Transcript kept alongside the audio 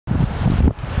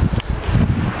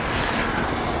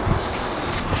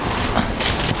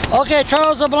Okay,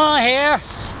 Charles LeBlanc here.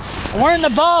 We're in the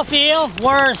ball field.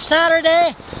 We're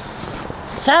Saturday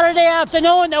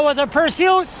afternoon. There was a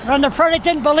pursuit from the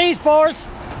Fredericton Police Force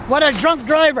with a drunk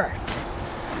driver.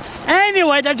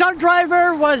 Anyway, the drunk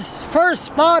driver was first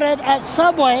spotted at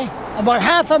Subway about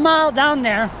half a mile down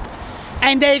there,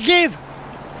 and they gave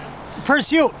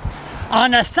pursuit.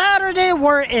 On a Saturday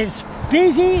where it's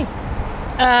busy,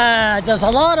 there's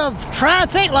a lot of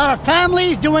traffic, a lot of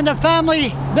families doing the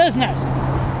family business.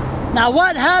 Now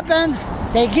what happened,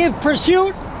 they give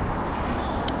pursuit,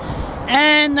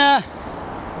 and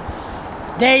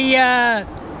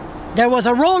there was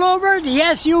a rollover, the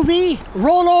SUV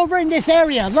rollover in this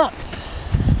area. Look,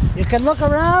 you can look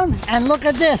around and look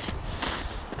at this.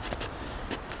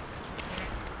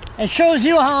 It shows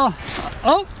you how,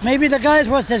 oh, maybe the guy's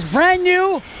was this brand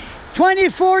new,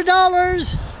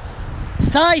 $24,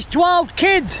 size 12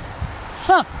 kids.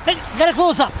 Huh, hey, get a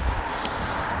close up.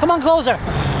 Come on closer.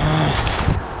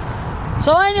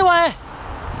 So anyway,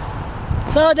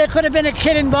 so there could have been a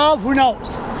kid involved, who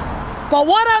knows. But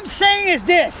what I'm saying is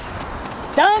this,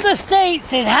 down the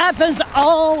States it happens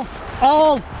all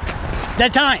the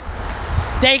time.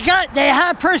 They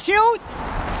have pursuit,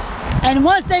 and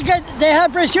once they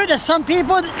have pursuit, there's some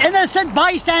people, innocent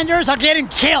bystanders, are getting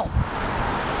killed.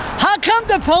 How come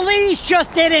the police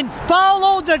just didn't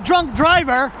follow the drunk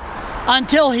driver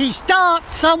until he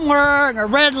stopped somewhere in a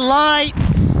red light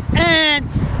and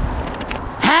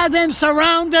have him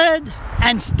surrounded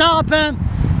and stop him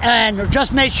and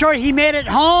just make sure he made it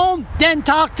home, then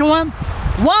talk to him?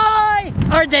 Why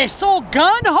are they so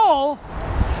gun-ho,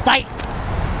 like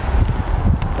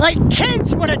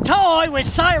kids with a toy with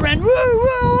siren? Woo,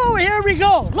 woo, woo, here we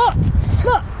go. Look,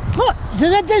 look, look, this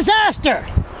is a disaster.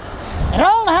 It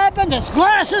all happened, there's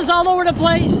glasses all over the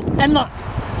place, and look.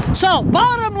 So,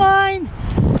 bottom line,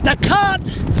 the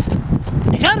cops,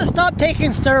 you gotta stop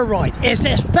taking steroids. It's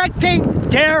affecting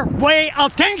their way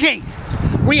of thinking.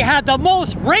 We have the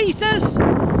most racist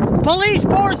police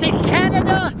force in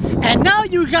Canada, and now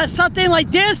you got something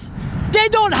like this. They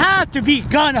don't have to be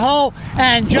gun-ho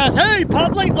and just, hey,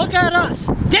 public, look at us.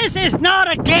 This is not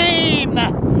a game.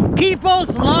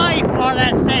 People's life are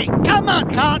at stake. Come on,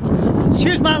 cops.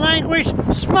 Excuse my language.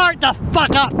 Smart the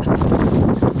fuck up.